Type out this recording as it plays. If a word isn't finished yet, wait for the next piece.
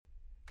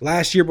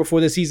Last year,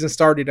 before the season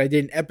started, I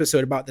did an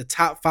episode about the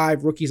top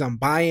 5 rookies I'm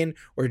buying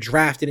or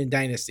drafted in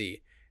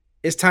Dynasty.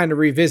 It's time to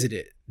revisit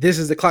it. This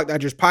is the Clock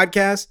Dodgers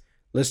podcast.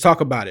 Let's talk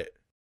about it.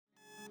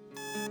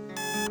 Cannot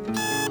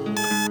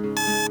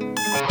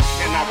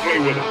play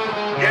with him.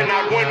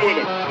 Cannot win with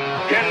him.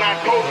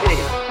 Cannot coach with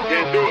him.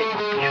 Can't do it.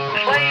 You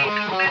play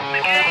to win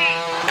the game.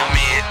 I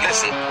mean,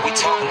 listen, we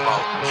talking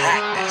about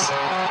practice.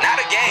 Not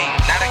a game.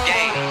 Not a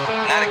game.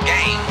 Not a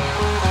game.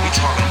 We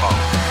talking about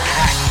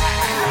practice.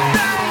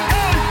 Down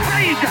goes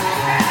Frazier.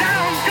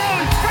 Down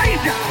goes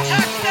Frazier.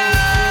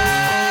 Touchdown!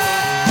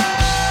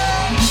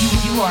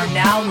 You are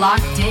now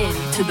locked in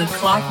to the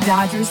Clock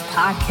Dodgers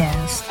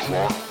podcast.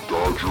 Clock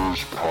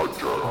Dodgers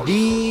podcast.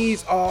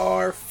 These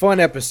are fun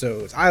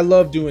episodes. I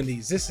love doing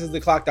these. This is the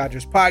Clock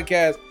Dodgers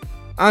podcast.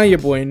 I'm your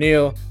boy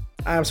Neil.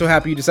 I'm so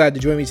happy you decided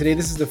to join me today.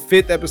 This is the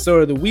 5th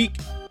episode of the week.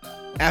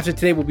 After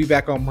today, we'll be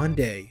back on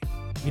Monday.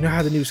 You know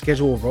how the new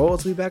schedule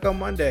rolls. We'll be back on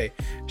Monday.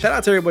 Shout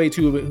out to everybody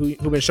too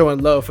who've been showing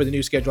love for the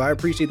new schedule. I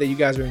appreciate that you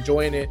guys are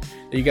enjoying it,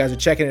 that you guys are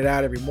checking it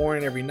out every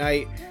morning, every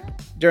night,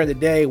 during the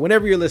day,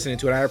 whenever you're listening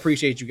to it. I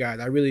appreciate you guys.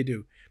 I really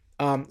do.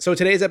 So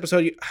today's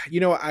episode,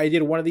 I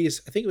did one of these,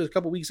 I think it was a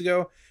couple weeks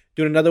ago,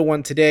 doing another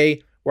one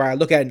today where I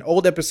look at an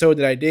old episode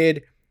that I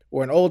did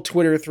or an old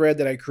Twitter thread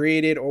that I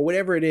created or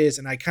whatever it is,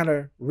 and I kind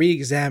of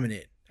re-examine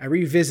it. I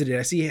revisit it.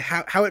 I see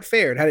how it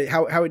fared,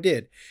 how it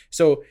did.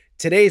 So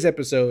today's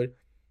episode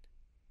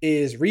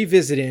is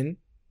revisiting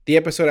the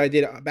episode I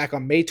did back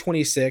on May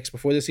 26th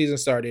before the season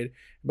started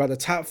about the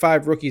top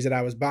 5 rookies that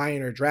I was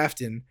buying or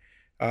drafting,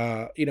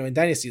 in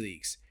dynasty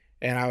leagues.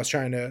 And I was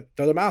trying to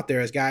throw them out there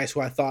as guys who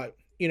I thought,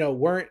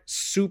 weren't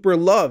super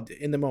loved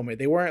in the moment.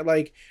 They weren't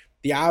like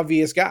the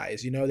obvious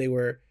guys, they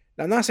were.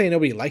 I'm not saying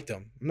nobody liked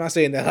them. I'm not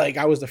saying that like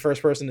I was the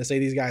first person to say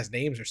these guys'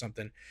 names or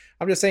something.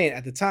 I'm just saying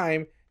at the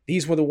time,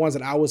 these were the ones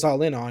that I was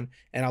all in on.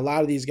 And a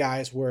lot of these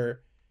guys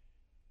were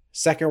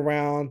second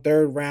round,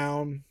 third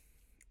round,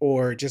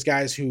 or just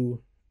guys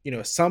who,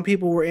 some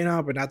people were in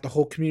on, but not the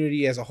whole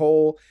community as a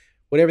whole,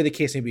 whatever the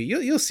case may be.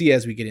 You'll see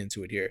as we get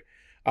into it here.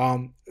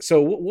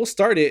 So we'll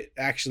start it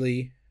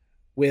actually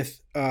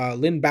with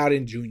Lynn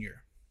Bowden Jr.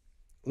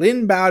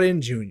 Lynn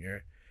Bowden Jr.,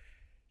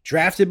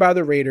 drafted by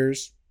the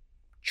Raiders,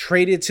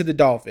 traded to the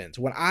Dolphins.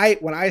 When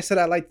I said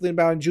I liked Lynn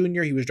Bowden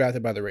Jr., he was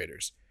drafted by the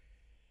Raiders.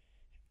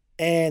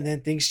 And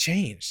then things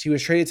changed. He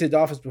was traded to the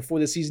Dolphins before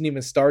the season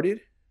even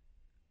started.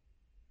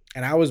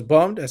 And I was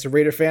bummed. As a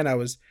Raider fan, I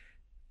was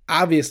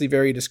obviously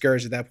very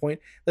discouraged at that point.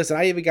 Listen,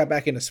 I even got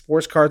back into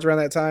sports cards around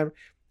that time.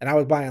 And I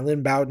was buying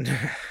Lynn Bowden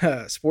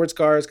sports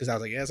cards because I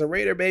was like, yeah, it's a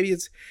Raider, baby.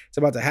 It's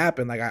about to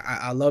happen. Like,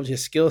 I loved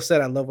his skill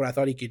set. I loved what I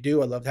thought he could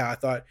do. I loved how I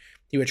thought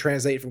he would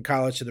translate from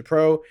college to the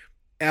pro.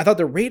 And I thought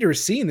the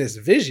Raiders seen this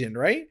vision,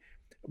 right?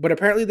 But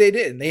apparently they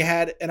didn't. They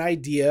had an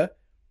idea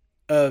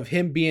of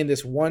him being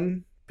this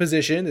one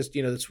position,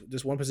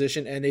 this one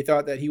position, and they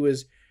thought that he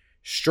was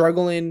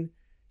struggling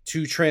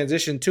to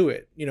transition to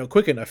it,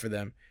 quick enough for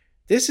them.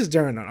 This is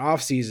during an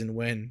off season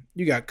when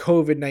you got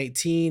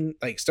COVID-19,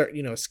 like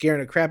scaring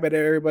the crap out of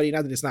everybody.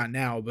 Not that it's not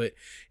now, but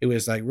it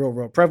was like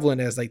real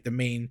prevalent as like the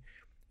main,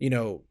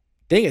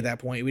 thing at that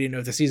point. We didn't know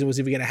if the season was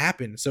even going to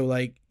happen. So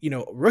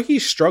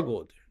rookies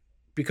struggled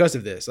because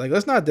of this. Like,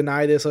 let's not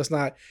deny this. Let's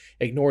not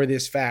ignore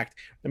this fact.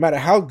 No matter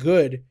how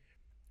good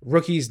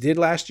rookies did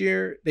last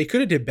year, they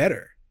could have did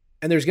better.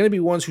 And there's going to be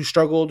ones who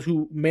struggled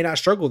who may not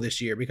struggle this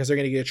year because they're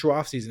going to get a true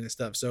offseason and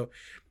stuff. So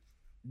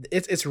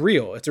it's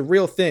real. It's a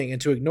real thing. And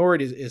to ignore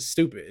it is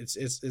stupid.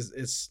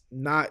 It's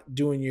not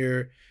doing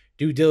your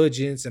due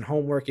diligence and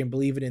homework and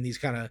believing in these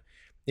kind of,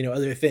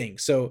 other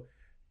things. So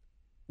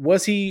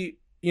was he,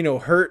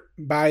 hurt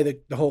by the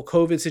whole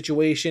COVID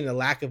situation, the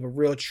lack of a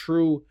real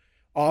true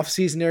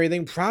offseason and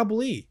everything?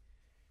 Probably.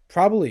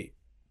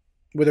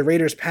 Were the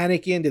Raiders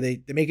panicking? Did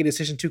they make a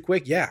decision too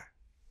quick? Yeah.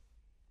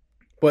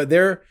 But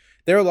their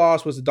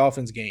loss was the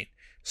Dolphins' gain.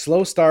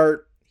 Slow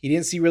start. He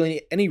didn't see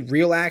really any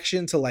real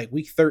action till like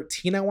week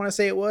 13, I want to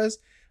say it was.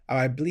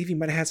 I believe he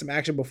might have had some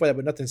action before that,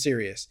 but nothing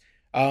serious.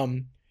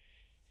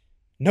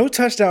 No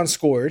touchdown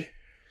scored,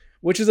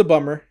 which is a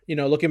bummer,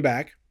 looking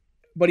back.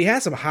 But he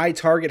had some high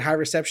target, high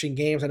reception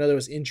games. I know there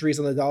was injuries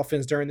on the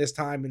Dolphins during this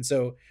time, and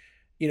so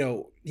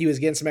he was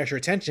getting some extra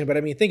attention. But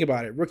I mean, think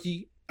about it.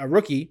 A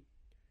rookie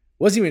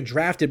wasn't even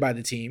drafted by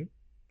the team,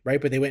 right?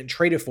 But they went and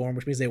traded for him,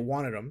 which means they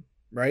wanted him,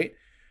 right?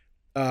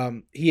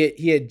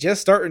 He had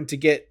just started to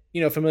get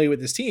familiar with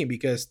this team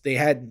because they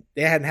hadn't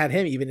had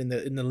him even in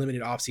the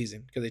limited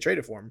offseason because they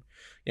traded for him,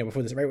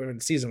 before this, right when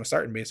the season was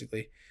starting,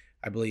 basically,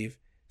 I believe.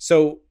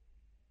 So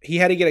he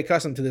had to get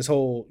accustomed to this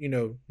whole,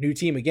 new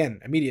team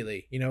again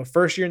immediately.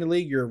 First year in the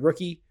league, you're a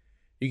rookie,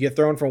 you get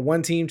thrown from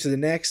one team to the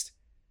next.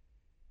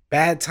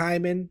 Bad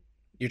timing.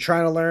 You're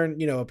trying to learn,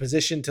 a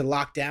position to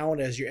lock down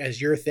as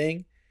your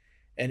thing,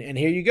 and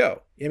here you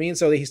go.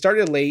 So he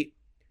started late.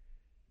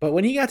 But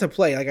when he got to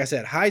play, like I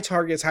said, high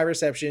targets, high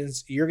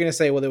receptions, you're going to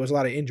say, well, there was a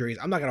lot of injuries.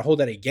 I'm not going to hold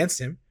that against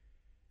him.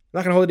 I'm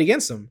not going to hold it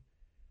against him.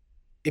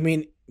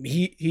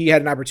 He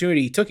had an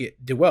opportunity. He took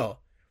it, did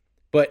well.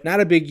 But not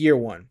a big year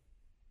one.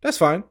 That's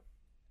fine.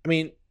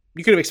 You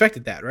could have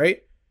expected that,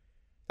 right?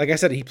 Like I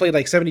said, he played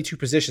like 72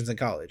 positions in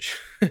college.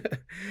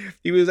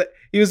 he was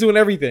doing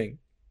everything.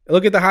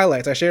 Look at the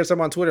highlights. I shared some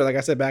on Twitter. Like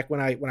I said, back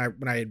when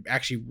I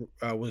actually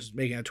was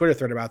making a Twitter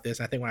thread about this.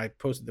 I think when I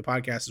posted the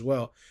podcast as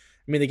well.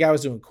 I mean, the guy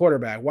was doing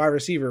quarterback, wide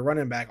receiver,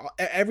 running back,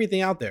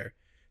 everything out there.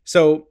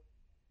 So,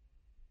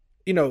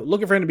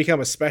 looking for him to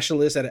become a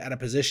specialist at a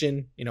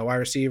position, wide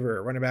receiver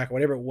or running back, or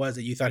whatever it was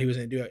that you thought he was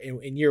going to do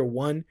in year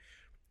one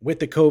with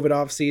the COVID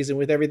offseason,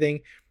 with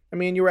everything. I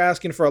mean, you were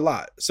asking for a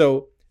lot.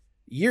 So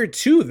year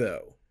two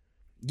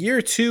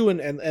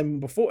and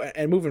before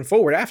and moving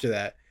forward after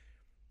that,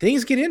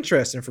 things get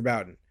interesting for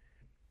Bowden.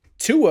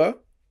 Tua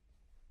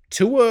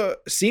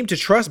seemed to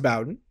trust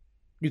Bowden.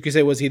 You could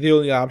say, was he the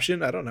only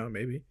option? I don't know,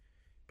 maybe.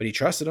 But he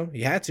trusted him.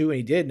 He had to, and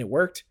he did, and it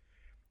worked.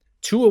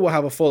 Tua will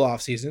have a full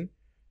offseason,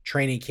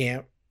 training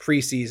camp,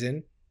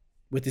 preseason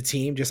with the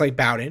team, just like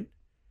Bowden.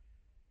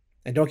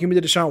 And don't give me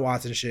the Deshaun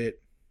Watson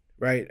shit,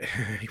 right?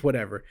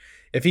 Whatever.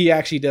 If he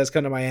actually does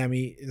come to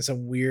Miami in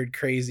some weird,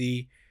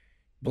 crazy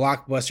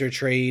blockbuster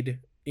trade,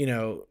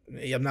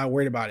 I'm not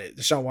worried about it.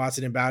 Deshaun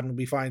Watson and Bowden will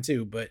be fine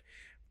too, but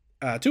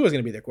Tua is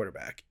going to be their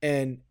quarterback.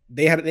 And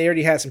they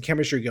already had some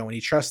chemistry going.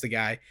 He trusts the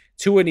guy.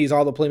 Tua needs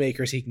all the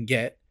playmakers he can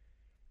get,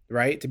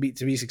 right, to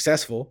be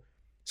successful.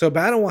 So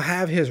Bowden will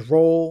have his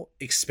role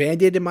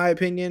expanded, in my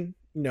opinion,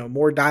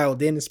 more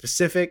dialed in and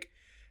specific,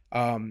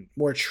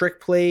 more trick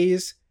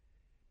plays.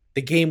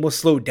 The game will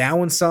slow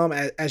down some,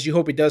 as you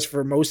hope it does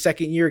for most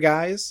second-year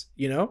guys,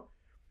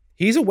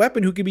 He's a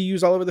weapon who can be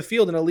used all over the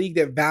field in a league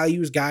that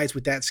values guys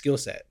with that skill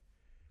set.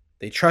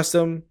 They trust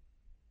him.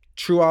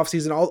 True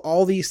offseason,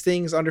 all these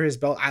things under his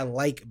belt. I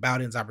like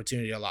Bowden's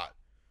opportunity a lot.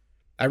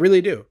 I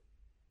really do.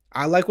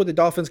 I like what the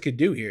Dolphins could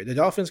do here. The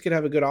Dolphins could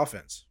have a good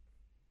offense.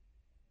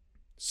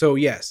 So,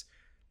 yes,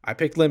 I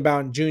picked Lynn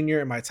Bowden Jr.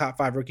 in my top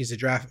 5 rookies to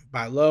draft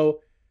by low.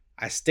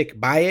 I stick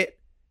by it.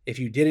 If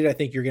you did it, I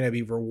think you're going to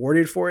be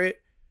rewarded for it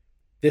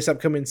this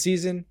upcoming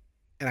season.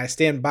 And I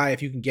stand by,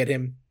 if you can get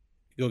him,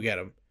 go get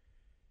him.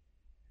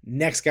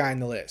 Next guy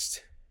on the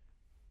list,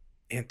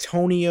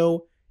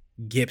 Antonio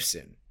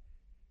Gibson.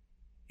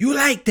 You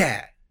like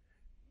that?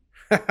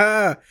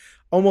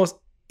 Almost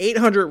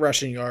 800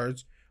 rushing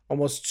yards,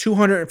 almost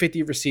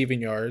 250 receiving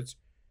yards,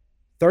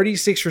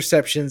 36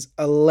 receptions,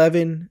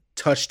 11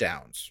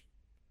 touchdowns.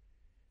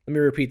 Let me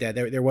repeat that.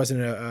 There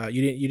wasn't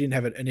you didn't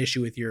have an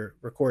issue with your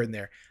recording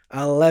there.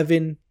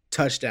 11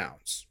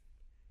 touchdowns.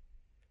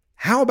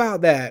 How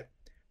about that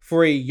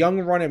for a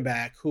young running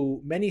back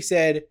who many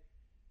said,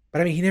 but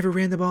I mean, he never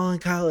ran the ball in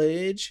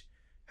college.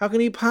 How can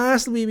he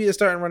possibly be a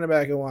starting running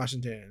back in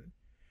Washington?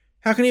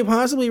 How can he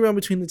possibly run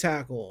between the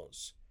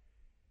tackles?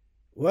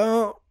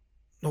 Well,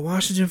 the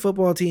Washington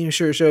football team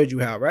sure showed you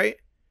how, right?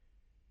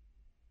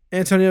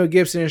 Antonio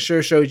Gibson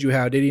sure showed you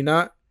how, did he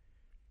not?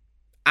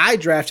 I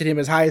drafted him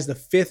as high as the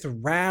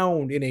 5th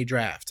round in a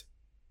draft.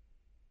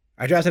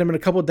 I drafted him in a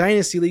couple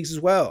dynasty leagues as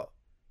well.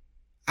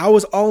 I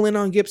was all in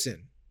on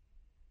Gibson.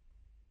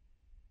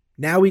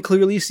 Now we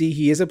clearly see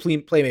he is a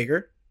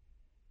playmaker.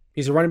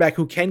 He's a running back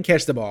who can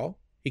catch the ball.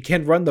 He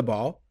can run the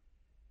ball.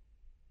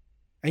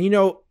 And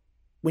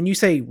when you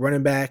say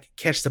running back,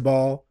 catch the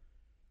ball,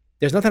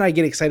 there's nothing I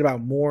get excited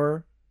about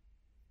more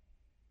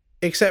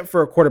except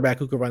for a quarterback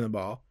who can run the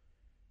ball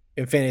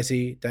in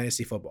fantasy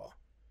dynasty football.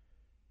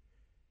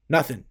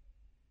 Nothing.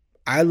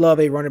 I love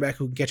a running back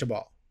who can catch a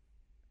ball.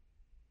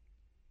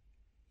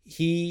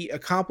 He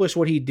accomplished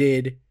what he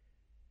did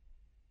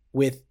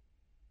with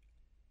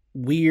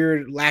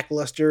weird,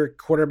 lackluster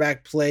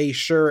quarterback play.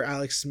 Sure,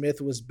 Alex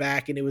Smith was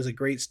back and it was a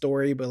great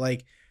story, but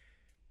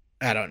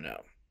I don't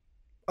know.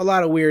 A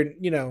lot of weird,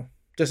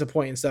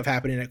 disappointing stuff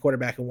happening at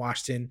quarterback in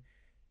Washington.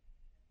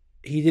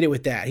 He did it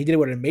with that. He did it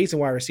with an amazing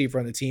wide receiver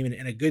on the team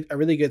and a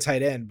really good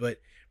tight end, but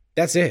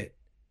that's it.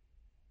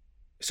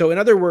 So in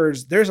other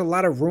words, there's a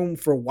lot of room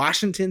for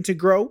Washington to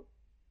grow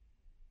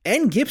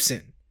and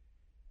Gibson.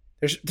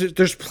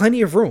 There's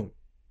plenty of room.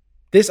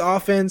 This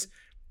offense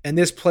and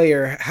this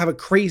player have a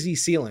crazy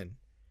ceiling,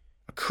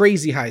 a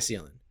crazy high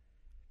ceiling.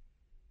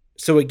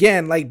 So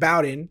again, like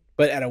Bowden,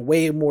 but at a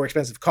way more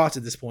expensive cost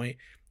at this point,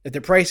 if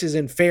the price is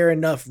in fair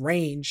enough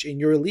range in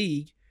your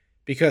league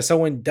because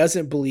someone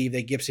doesn't believe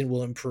that Gibson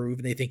will improve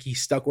and they think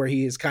he's stuck where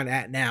he is kind of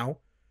at now,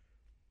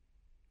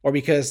 or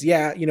because,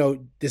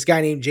 this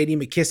guy named J.D.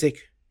 McKissick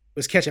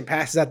was catching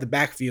passes out the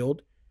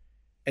backfield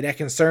and that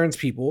concerns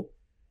people.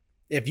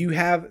 If you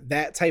have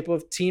that type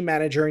of team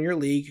manager in your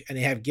league and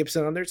they have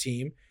Gibson on their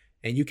team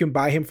and you can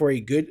buy him for a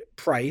good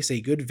price,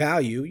 a good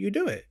value, you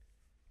do it.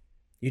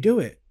 You do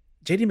it.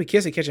 J.D.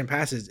 McKissick catching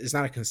passes is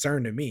not a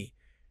concern to me.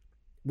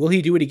 Will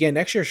he do it again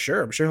next year?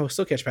 Sure. I'm sure he'll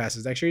still catch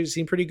passes. Next year, he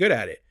seemed pretty good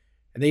at it.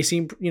 And they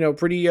seem,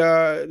 pretty,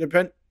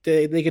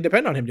 they could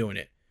depend on him doing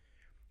it.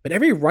 But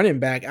every running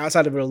back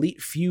outside of an elite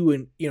few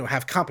and,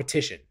 have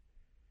competition.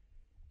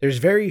 There's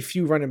very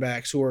few running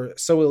backs who are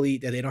so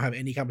elite that they don't have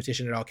any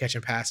competition at all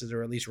catching passes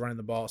or at least running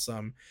the ball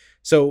some.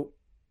 So,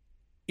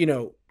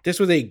 this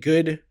was a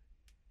good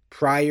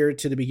prior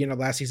to the beginning of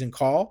last season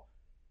call.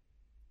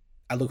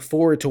 I look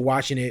forward to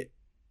watching it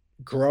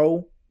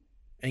grow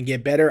and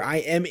get better, I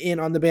am in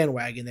on the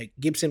bandwagon that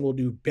Gibson will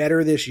do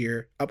better this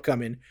year,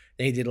 upcoming,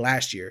 than he did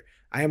last year.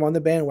 I am on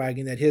the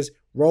bandwagon that his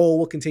role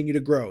will continue to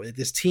grow, that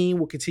this team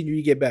will continue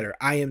to get better.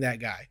 I am that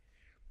guy.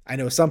 I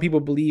know some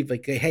people believe,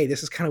 like, hey,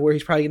 this is kind of where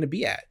he's probably going to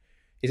be at.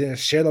 He's going to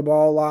share the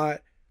ball a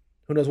lot.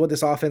 Who knows what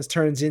this offense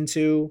turns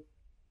into?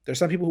 There's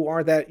some people who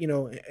aren't that,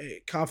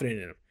 confident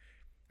in him.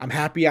 I'm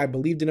happy I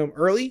believed in him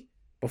early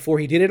before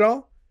he did it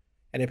all,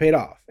 and it paid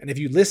off. And if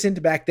you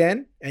listened back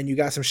then and you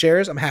got some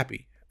shares, I'm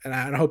happy. And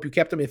I hope you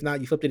kept them. If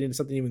not, you flipped it into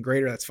something even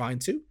greater. That's fine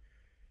too.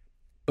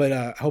 But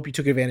I hope you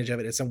took advantage of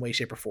it in some way,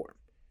 shape, or form.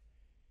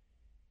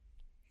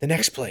 The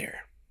next player,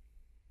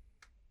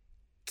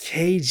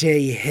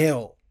 KJ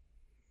Hill.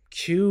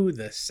 Cue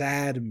the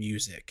sad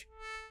music.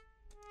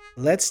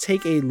 Let's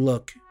take a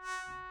look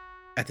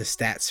at the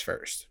stats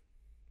first.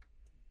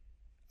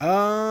 There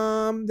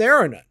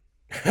are none.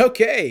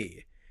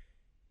 Okay.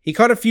 He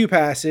caught a few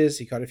passes.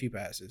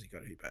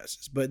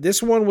 But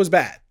this one was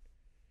bad.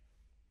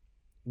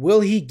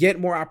 Will he get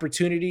more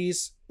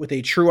opportunities with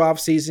a true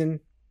offseason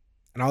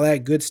and all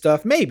that good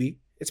stuff? Maybe.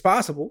 It's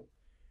possible.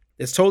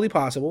 It's totally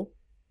possible.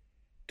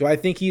 Do I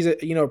think he's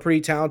a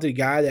pretty talented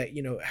guy that,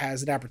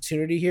 has an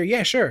opportunity here?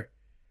 Yeah, sure.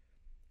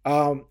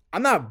 I'm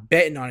not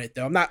betting on it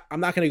though. I'm not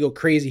going to go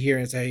crazy here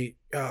and say,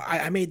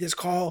 I made this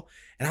call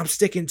and I'm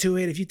sticking to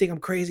it. If you think I'm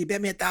crazy,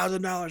 bet me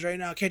 $1,000 right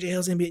now. KJ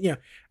Hill's going to be,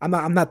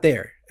 I'm not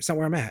there. It's not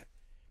where I'm at.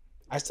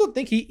 I still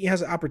think he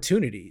has an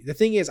opportunity. The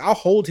thing is, I'll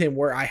hold him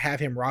where I have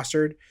him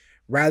rostered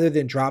rather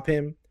than drop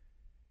him.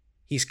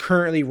 He's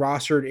currently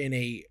rostered in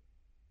a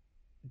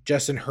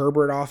Justin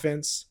Herbert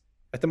offense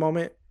at the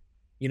moment,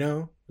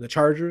 the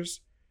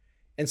Chargers.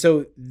 And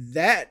so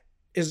that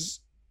is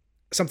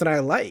something I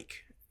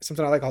like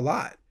a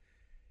lot.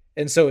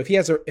 And so if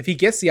he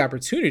gets the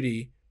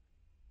opportunity,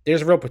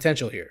 there's real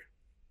potential here.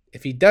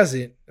 If he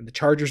doesn't, and the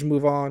Chargers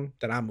move on,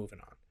 then I'm moving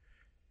on.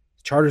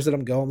 The Chargers let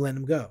him go, I'm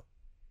letting him go.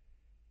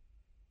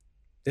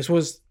 This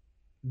was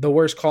the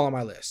worst call on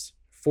my list,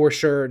 for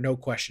sure, no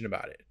question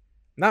about it.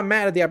 I'm not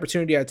mad at the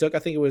opportunity I took. I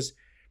think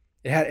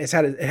it had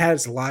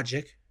its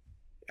logic.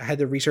 I had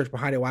the research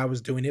behind it while I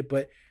was doing it,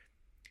 but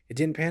it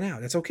didn't pan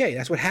out. That's okay.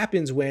 That's what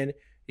happens when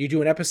you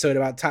do an episode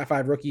about top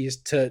 5 rookies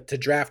to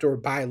draft or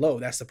buy low.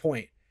 That's the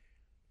point.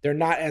 They're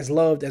not as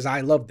loved as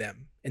I love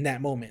them in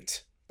that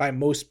moment by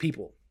most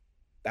people.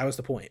 That was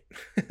the point.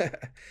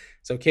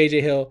 So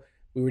KJ Hill,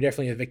 we were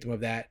definitely a victim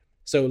of that.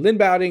 So Lynn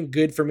Bowden,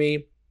 good for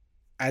me.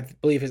 I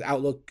believe his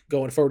outlook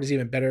going forward is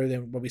even better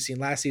than what we've seen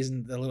last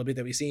season, the little bit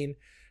that we've seen.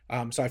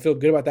 So I feel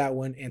good about that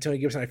one. Antonio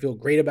Gibson, I feel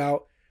great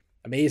about.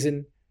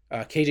 Amazing.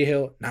 KJ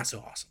Hill, not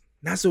so awesome.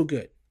 Not so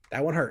good.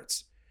 That one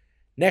hurts.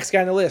 Next guy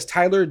on the list,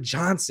 Tyler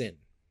Johnson.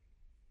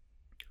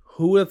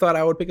 Who would have thought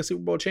I would pick a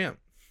Super Bowl champ?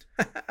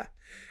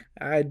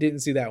 I didn't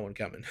see that one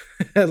coming.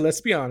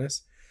 Let's be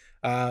honest.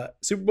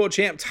 Super Bowl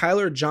champ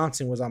Tyler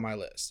Johnson was on my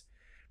list.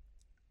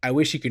 I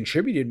wish he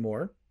contributed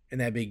more in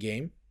that big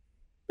game,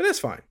 but that's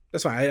fine.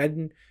 That's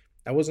fine.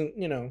 I wasn't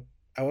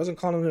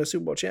calling him a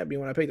Super Bowl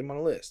champion when I picked him on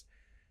the list.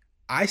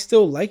 I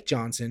still like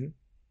Johnson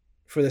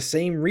for the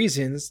same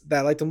reasons that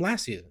I liked him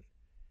last season.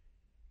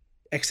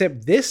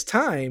 Except this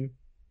time,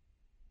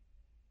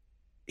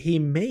 he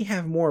may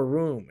have more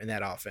room in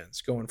that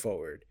offense going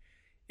forward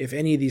if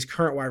any of these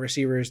current wide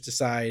receivers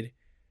decide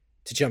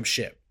to jump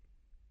ship.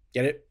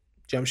 Get it?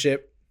 Jump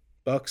ship,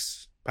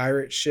 Bucks,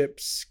 pirate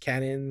ships,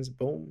 cannons,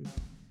 boom.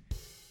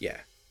 Yeah.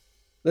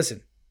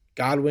 Listen,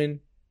 Godwin,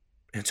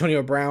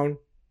 Antonio Brown,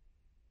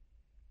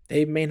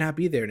 they may not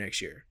be there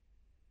next year.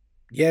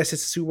 Yes,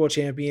 it's the Super Bowl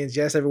champions.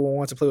 Yes, everyone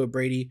wants to play with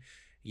Brady.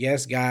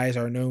 Yes, guys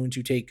are known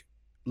to take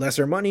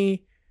lesser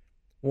money,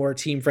 more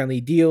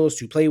team-friendly deals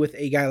to play with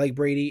a guy like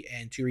Brady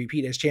and to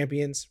repeat as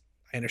champions.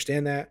 I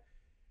understand that.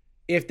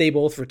 If they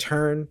both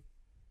return,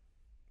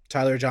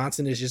 Tyler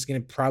Johnson is just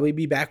going to probably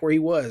be back where he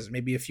was.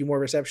 Maybe a few more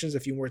receptions, a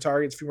few more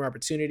targets, a few more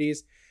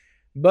opportunities.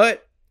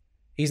 But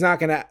he's not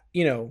going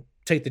to,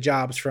 take the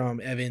jobs from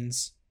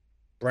Evans,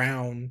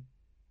 Brown,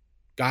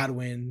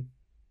 Godwin.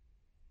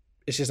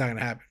 It's just not going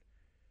to happen.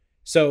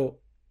 So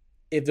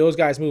if those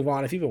guys move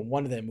on, if even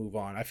one of them move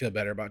on, I feel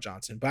better about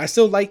Johnson. But I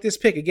still like this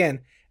pick.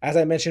 Again, as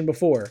I mentioned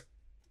before,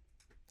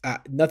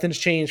 nothing's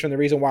changed from the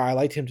reason why I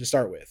liked him to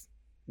start with.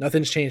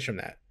 Nothing's changed from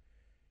that.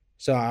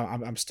 So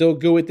I'm still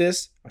good with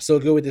this. I'm still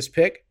good with this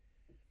pick.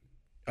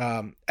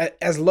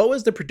 As low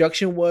as the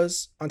production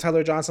was on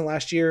Tyler Johnson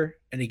last year,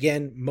 and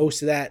again,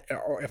 most of that,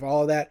 or if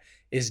all of that,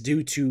 is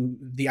due to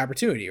the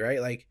opportunity,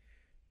 right? Like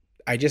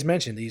I just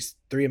mentioned, these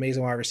 3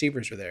 amazing wide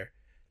receivers were there.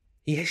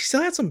 He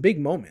still had some big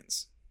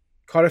moments.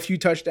 Caught a few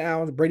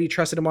touchdowns. Brady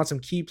trusted him on some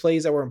key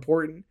plays that were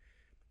important.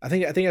 I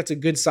think that's a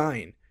good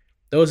sign.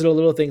 Those are the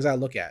little things I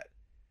look at.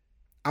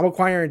 I'm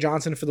acquiring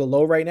Johnson for the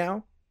low right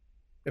now,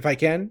 if I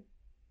can.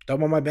 Throw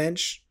him on my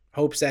bench.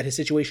 Hopes that his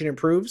situation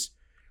improves.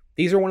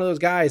 These are one of those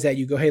guys that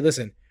you go, hey,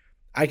 listen,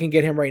 I can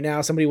get him right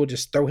now. Somebody will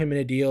just throw him in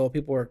a deal.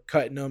 People are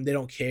cutting him. They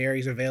don't care.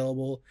 He's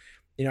available.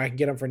 I can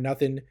get him for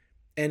nothing.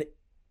 And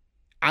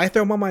I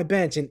throw him on my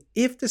bench. And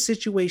if the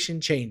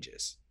situation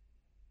changes,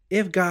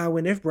 if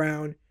Godwin, if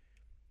Brown,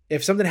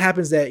 if something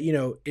happens that,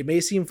 it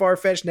may seem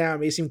far-fetched now, it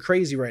may seem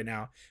crazy right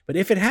now, but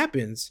if it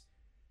happens,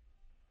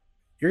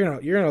 you're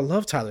going to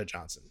love Tyler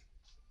Johnson.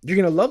 You're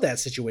going to love that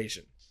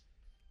situation.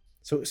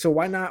 So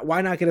why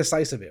not get a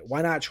slice of it?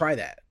 Why not try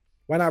that?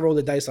 Why not roll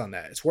the dice on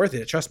that? It's worth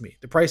it. Trust me.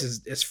 The price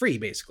is free,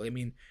 basically. I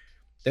mean,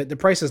 the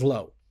price is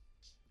low.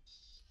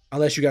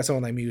 Unless you got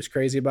someone like me who's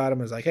crazy about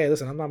him. Is like, hey,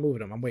 listen, I'm not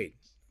moving him. I'm waiting.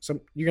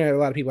 You're going to have a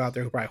lot of people out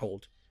there who probably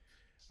hold.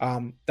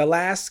 The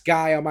last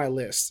guy on my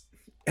list,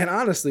 and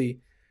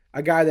honestly,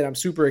 a guy that I'm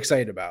super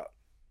excited about.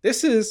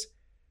 This is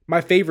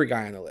my favorite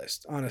guy on the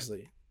list,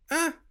 honestly.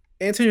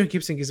 Antonio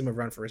Gibson gives him a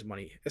run for his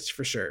money. That's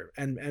for sure.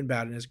 And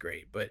Bowden is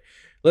great. But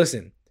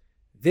listen,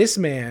 this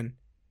man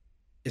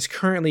is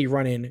currently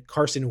running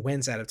Carson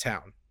Wentz out of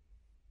town.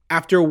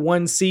 After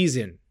one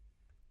season.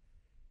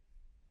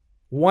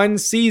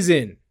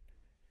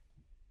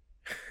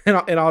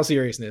 In all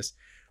seriousness,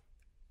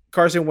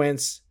 Carson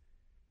Wentz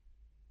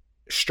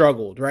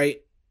struggled,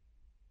 right?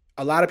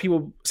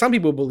 Some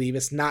people believe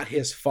it's not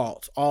his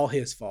fault, all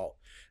his fault.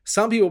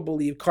 Some people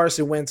believe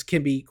Carson Wentz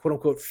can be quote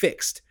unquote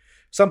fixed.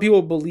 Some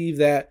people believe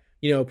that,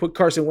 put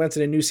Carson Wentz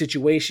in a new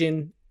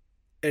situation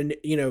and,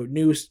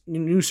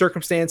 new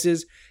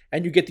circumstances,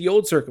 and you get the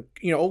old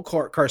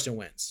Carson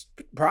Wentz.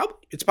 Probably.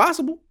 It's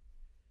possible.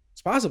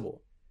 It's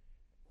possible.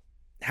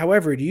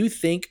 However, do you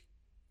think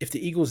if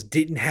the Eagles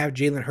didn't have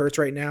Jalen Hurts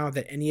right now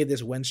that any of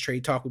this Wentz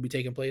trade talk would be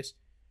taking place?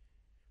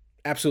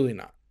 Absolutely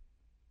not.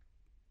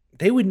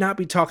 They would not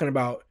be talking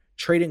about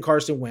trading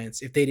Carson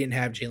Wentz if they didn't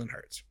have Jalen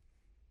Hurts.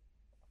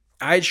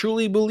 I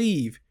truly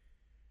believe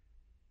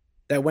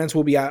that Wentz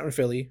will be out in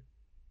Philly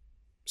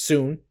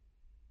soon,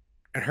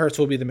 and Hurts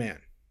will be the man.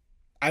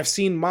 I've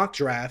seen mock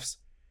drafts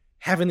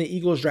having the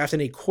Eagles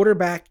drafting a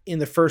quarterback in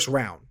the first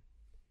round.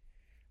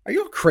 Are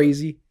you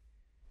crazy?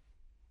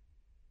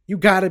 You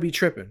gotta be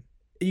tripping.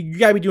 You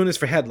gotta be doing this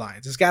for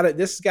headlines. This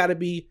has gotta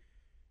be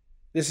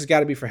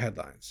for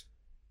headlines.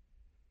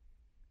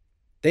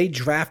 They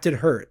drafted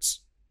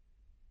Hurts,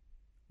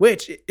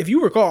 which, if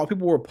you recall,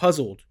 people were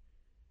puzzled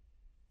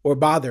or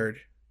bothered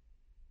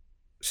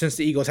since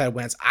the Eagles had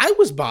Wentz. I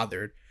was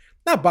bothered.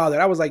 Not bothered.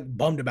 I was like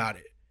bummed about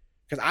it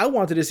because I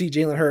wanted to see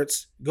Jalen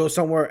Hurts go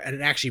somewhere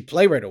and actually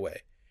play right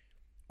away,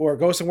 or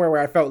go somewhere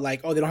where I felt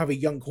like, oh, they don't have a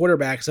young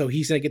quarterback, so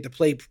he's going to get to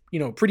play,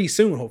 pretty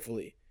soon,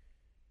 hopefully.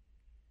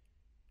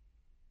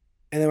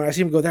 And then when I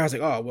see him go there, I was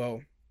like, oh,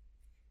 well,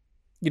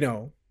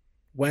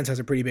 Wentz has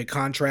a pretty big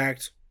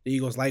contract. The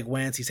Eagles like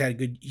Wentz. He's had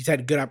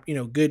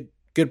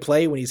good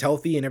play when he's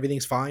healthy and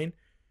everything's fine.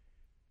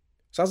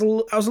 So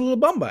I was a little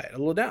bummed by it, a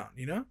little down,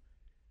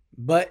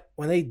 But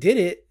when they did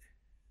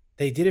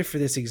it for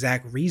this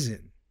exact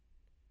reason.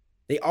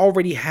 They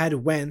already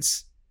had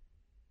Wentz,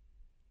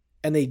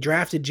 and they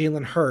drafted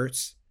Jalen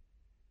Hurts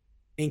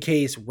in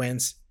case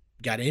Wentz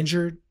got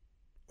injured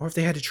or if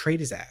they had to trade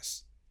his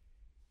ass.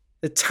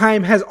 The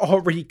time has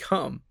already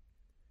come.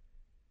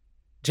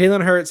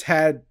 Jalen Hurts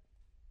had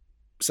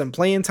some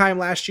playing time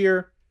last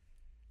year.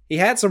 He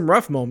had some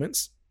rough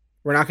moments.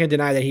 We're not going to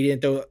deny that he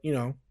didn't throw,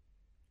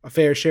 a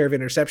fair share of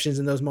interceptions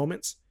in those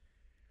moments.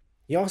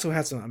 He also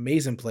had some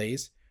amazing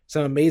plays,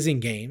 some amazing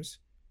games.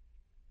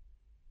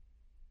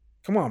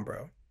 Come on,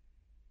 bro.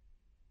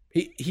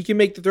 He can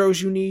make the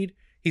throws you need.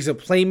 He's a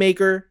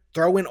playmaker,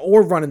 throwing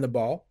or running the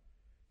ball.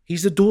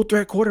 He's a dual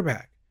threat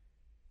quarterback,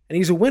 and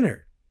he's a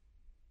winner.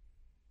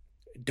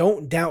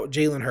 Don't doubt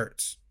Jalen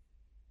Hurts.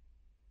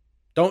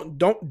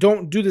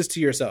 Don't do this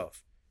to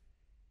yourself.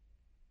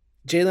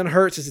 Jalen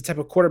Hurts is the type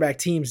of quarterback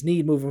teams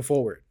need moving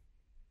forward.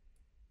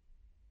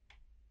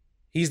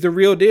 He's the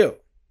real deal.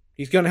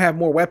 He's going to have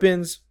more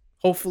weapons,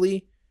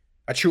 hopefully.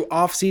 A true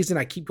offseason.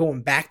 I keep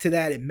going back to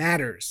that. It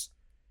matters.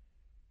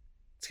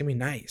 It's going to be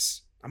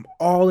nice. I'm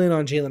all in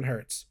on Jalen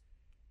Hurts.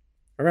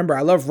 Remember,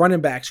 I love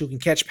running backs who can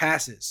catch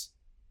passes.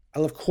 I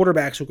love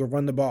quarterbacks who can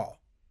run the ball.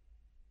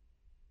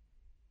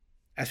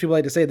 As people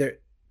like to say, they're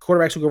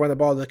quarterbacks who can run the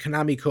ball, the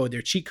Konami code,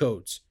 their cheat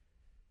codes.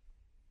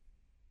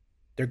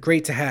 They're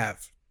great to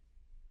have.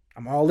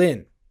 I'm all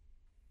in.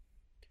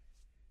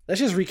 Let's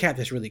just recap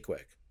this really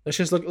quick. Let's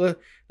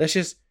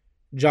just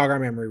jog our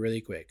memory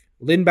really quick.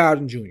 Lynn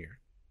Bowden Jr.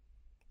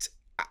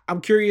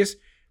 I'm curious.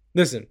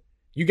 Listen,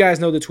 you guys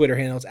know the Twitter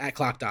handles at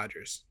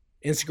ClockDodgers.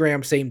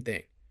 Instagram, same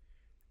thing.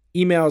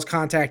 Emails,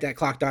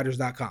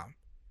 contact@clockdodgers.com.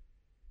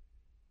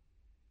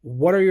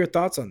 What are your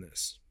thoughts on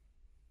this?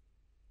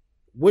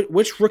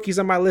 Which rookies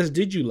on my list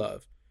did you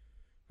love?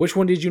 Which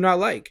one did you not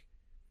like?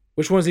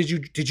 Which ones did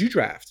you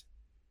draft?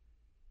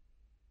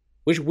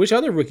 Which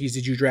other rookies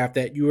did you draft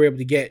that you were able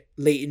to get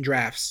late in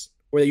drafts,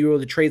 or that you were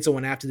able to trade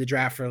someone after the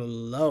draft for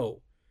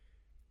low,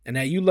 and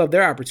that you love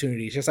their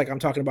opportunities, just like I'm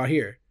talking about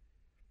here?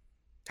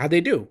 How'd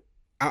they do?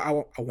 I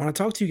want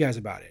to talk to you guys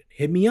about it.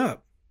 Hit me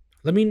up.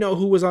 Let me know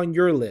who was on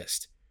your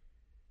list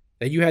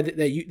that you had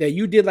that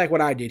you did like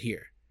what I did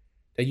here,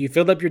 that you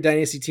filled up your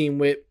dynasty team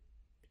with,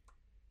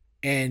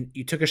 and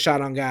you took a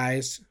shot on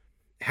guys.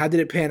 How did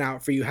it pan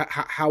out for you?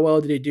 How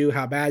well did it do?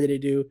 How bad did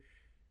it do?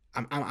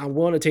 I'm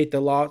willing to take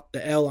the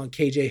L on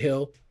KJ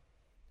Hill,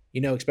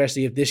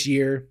 especially if this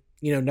year,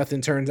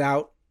 nothing turns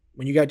out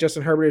When you got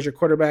Justin Herbert as your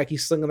quarterback,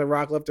 he's slinging the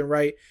rock left and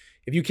right.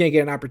 If you can't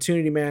get an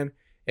opportunity, man,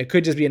 it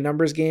could just be a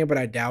numbers game, but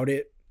I doubt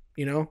it.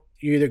 You're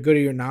either good or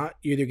you're not.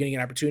 You're either getting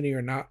an opportunity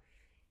or not.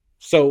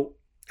 So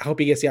I hope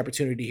he gets the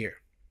opportunity here.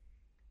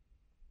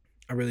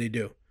 I really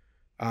do.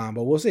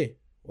 But we'll see.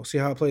 We'll see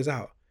how it plays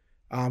out.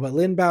 But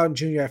Lynn Bowden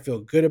Jr., I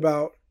feel good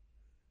about.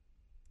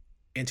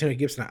 Antonio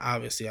Gibson,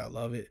 obviously, I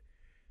love it.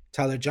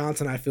 Tyler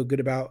Johnson, I feel good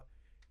about.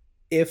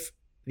 If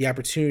the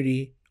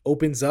opportunity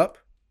opens up,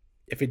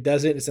 if it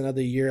doesn't, it's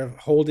another year of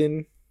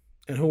holding.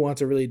 And who wants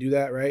to really do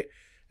that, right?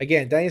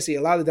 Again, Dynasty,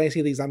 a lot of the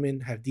Dynasty leagues I'm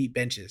in have deep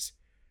benches.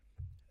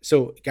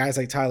 So guys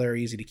like Tyler are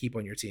easy to keep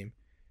on your team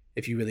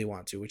if you really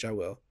want to, which I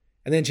will.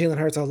 And then Jalen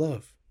Hurts, I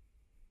love.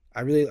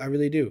 I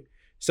really do.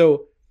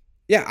 So,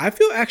 yeah, I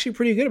feel actually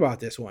pretty good about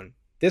this one.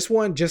 This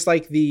one, just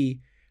like the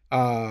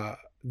young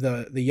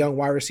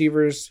wide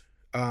receivers,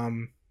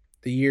 the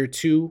year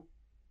 2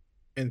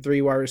 and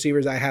 3 wide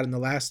receivers I had in the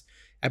last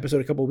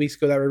episode a couple of weeks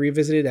ago that we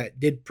revisited that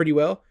did pretty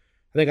well.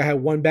 I think I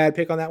had one bad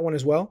pick on that one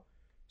as well.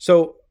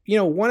 So,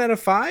 1 out of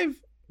 5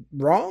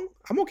 wrong.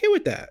 I'm okay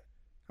with that.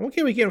 I'm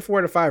okay with getting 4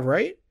 out of 5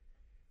 right.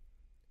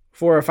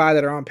 4 or 5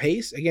 that are on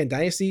pace. Again,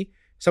 Dynasty,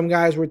 some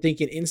guys were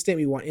thinking instant.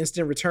 We want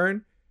instant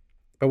return,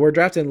 but we're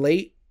drafting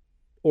late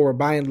or we're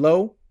buying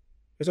low.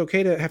 It's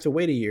okay to have to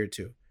wait a year or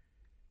two.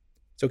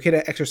 It's okay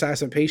to exercise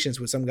some patience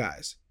with some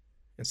guys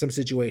in some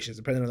situations,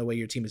 depending on the way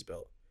your team is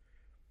built.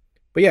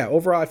 But yeah,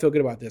 overall, I feel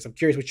good about this. I'm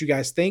curious what you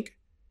guys think.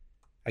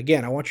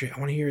 Again, I want to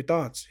hear your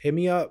thoughts. Hit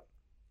me up.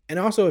 And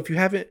also, if you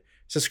haven't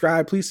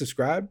subscribed, please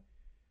subscribe.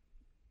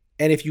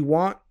 And if you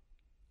want,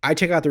 I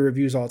check out the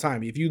reviews all the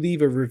time. If you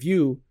leave a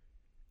review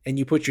and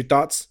you put your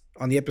thoughts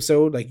on the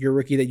episode, like your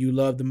rookie that you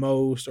love the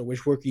most or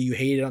which rookie you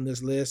hated on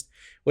this list,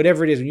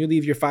 whatever it is, when you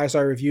leave your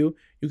 5-star review,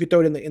 you could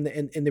throw it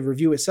in the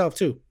review itself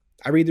too.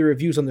 I read the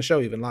reviews on the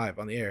show, even live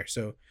on the air.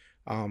 So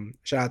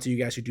shout out to you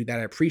guys who do that.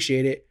 I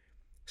appreciate it.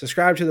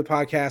 Subscribe to the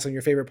podcast on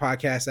your favorite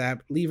podcast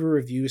app. Leave a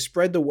review.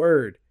 Spread the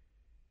word.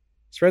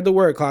 Spread the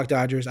word, Clock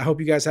Dodgers. I hope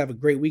you guys have a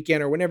great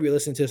weekend, or whenever you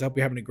listen to this, I hope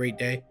you're having a great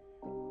day.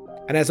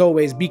 And as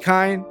always, be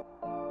kind,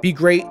 be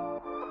great,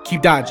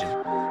 keep dodging.